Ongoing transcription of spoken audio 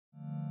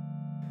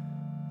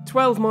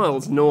12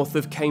 miles north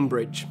of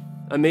Cambridge,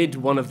 amid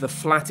one of the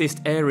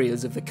flattest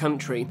areas of the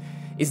country,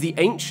 is the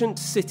ancient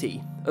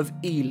city of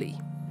Ely.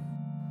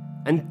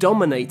 And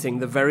dominating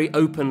the very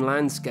open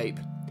landscape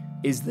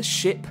is the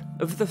ship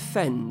of the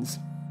fens,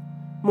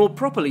 more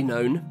properly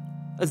known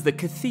as the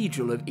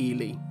Cathedral of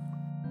Ely.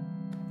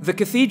 The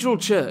Cathedral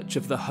Church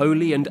of the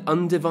Holy and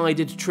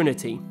Undivided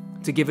Trinity,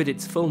 to give it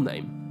its full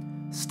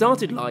name,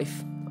 started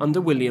life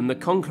under William the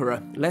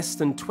Conqueror less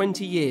than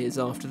 20 years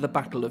after the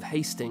Battle of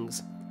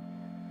Hastings.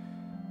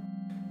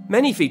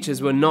 Many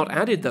features were not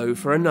added though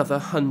for another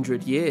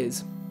 100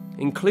 years,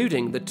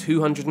 including the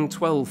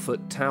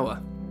 212-foot tower.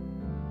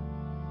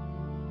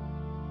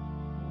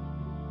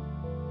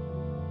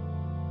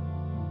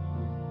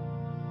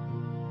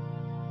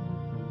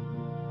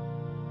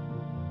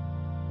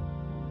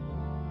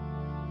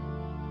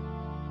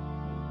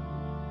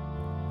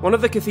 One of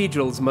the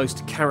cathedral's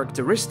most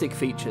characteristic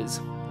features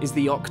is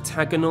the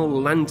octagonal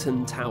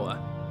lantern tower.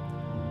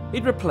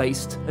 It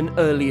replaced an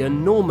earlier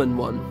Norman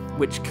one,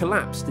 which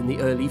collapsed in the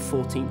early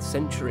 14th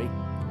century.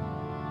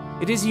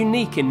 It is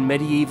unique in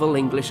medieval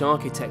English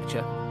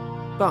architecture,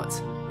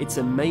 but its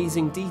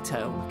amazing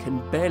detail can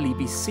barely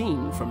be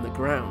seen from the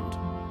ground.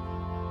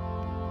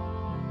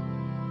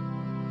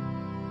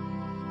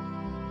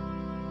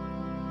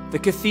 The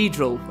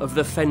Cathedral of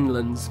the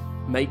Fenlands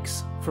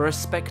makes for a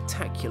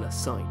spectacular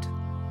sight.